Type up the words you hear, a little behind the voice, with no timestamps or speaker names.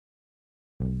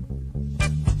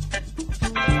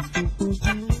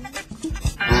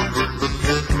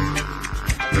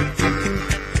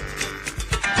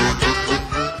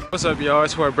What's up, y'all?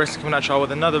 It's where Brixton coming at y'all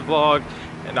with another vlog,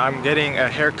 and I'm getting a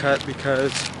haircut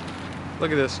because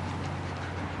look at this.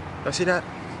 Y'all see that?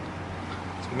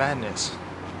 It's madness.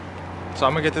 So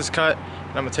I'm gonna get this cut, and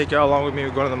I'm gonna take y'all along with me.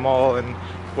 We're going to the mall and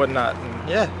whatnot, and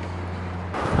yeah.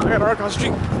 I gotta run across the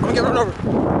street. I'm gonna get run over.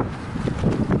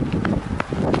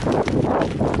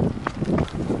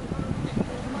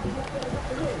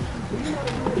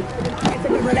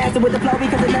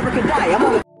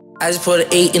 I just put an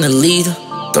 8 in a liter.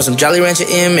 Throw some Jolly Rancher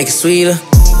in, make it sweeter.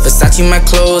 Versace my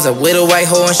clothes, I with a white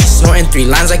hoe and she snorting 3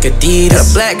 lines like Adidas. Got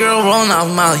a black girl rolling off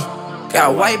Molly.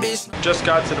 Got a white bitch. Just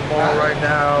got to the mall right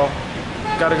now.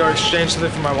 Gotta go exchange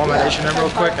something for my mom at H&M real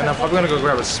quick, and I'm probably gonna go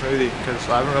grab a smoothie because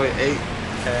I haven't really ate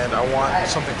and I want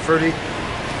something fruity.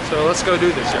 So let's go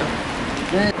do this, yeah.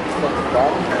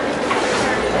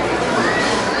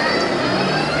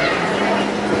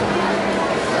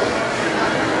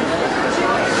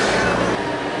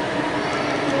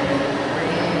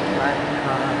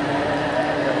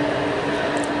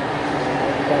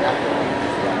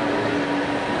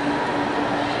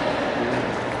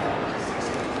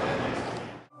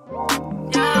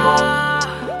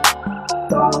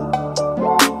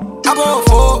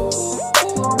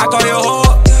 I call your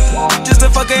whore, just to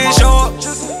fucking show up.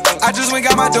 I just went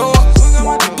got my door,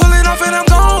 pull it off and I'm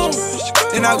gone.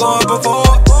 Then I go up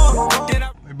before.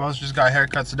 We both just got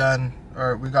haircuts done,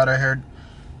 or we got our hair.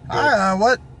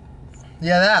 What?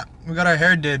 Yeah, that. We got our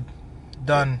hair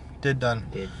done.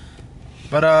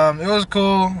 But it was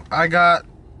cool. I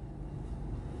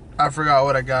forgot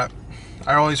what I got.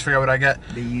 I always forget what I get.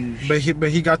 The huge.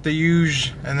 But he got the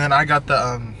huge, and then I got the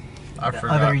I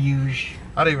forgot. Other huge.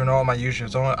 I don't even know what my huge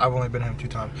is. I've only been him 2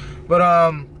 times. But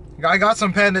I got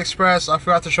some Panda Express. I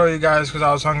forgot to show you guys because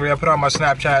I was hungry. I put it on my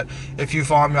Snapchat. If you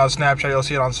follow me on Snapchat, you'll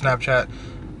see it on Snapchat.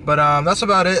 But that's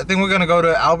about it. I think we're gonna go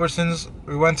to Albertsons.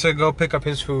 We went to go pick up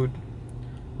his food.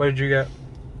 What did you get?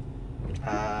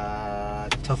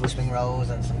 Tofu spring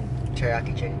rolls and some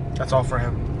teriyaki chicken. That's all for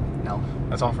him. No.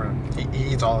 That's all for him.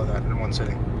 He eats all of that in one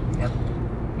sitting. Yep.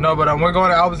 No, but we're going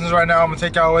to Albertsons right now. I'm gonna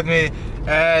take y'all with me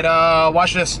and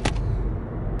watch this.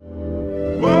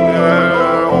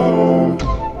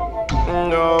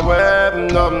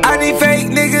 I need fake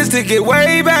niggas to get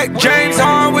way back. James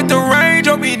Harden with the range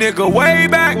on me, nigga, way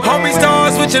back. Homie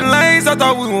stars switching lanes, I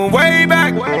thought we went way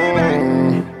back.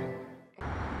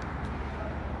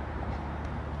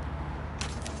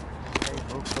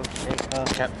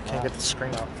 Can't get the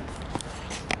screen up.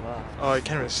 Oh, you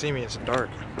can't even see me, it's dark.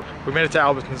 We made it to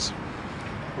Albertsons.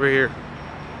 We're here.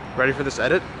 Ready for this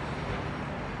edit?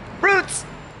 Roots!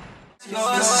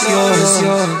 Yours.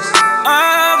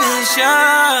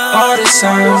 All the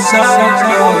songs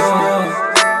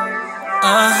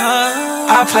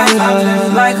I play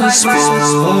love like a sport.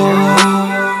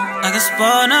 Like a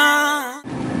sport now.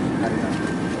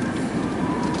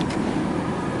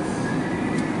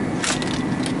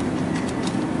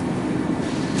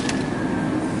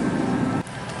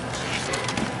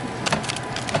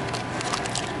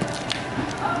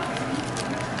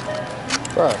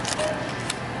 Bro.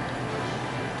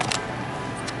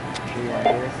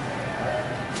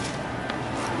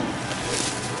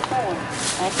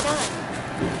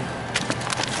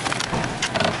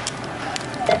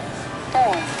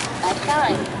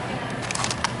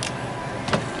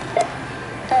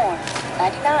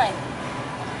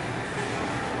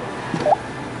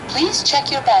 Please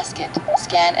check your basket.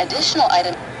 Scan additional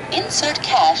item. Insert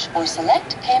cash or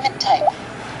select payment type.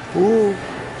 Ooh.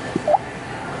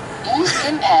 Use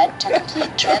PIN pad to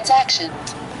complete transaction.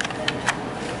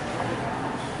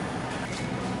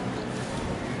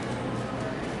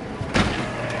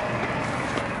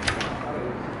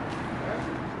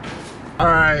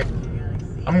 Alright,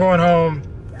 I'm going home.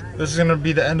 This is gonna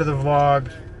be the end of the vlog.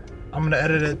 I'm gonna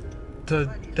edit it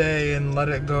today and let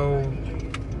it go.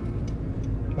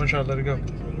 When should I let it go?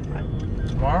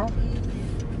 Tomorrow?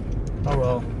 Oh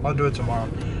well, I'll do it tomorrow.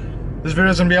 This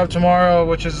video's gonna be up tomorrow,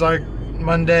 which is like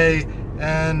Monday,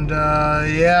 and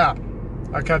yeah,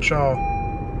 I'll catch y'all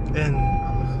in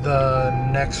the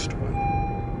next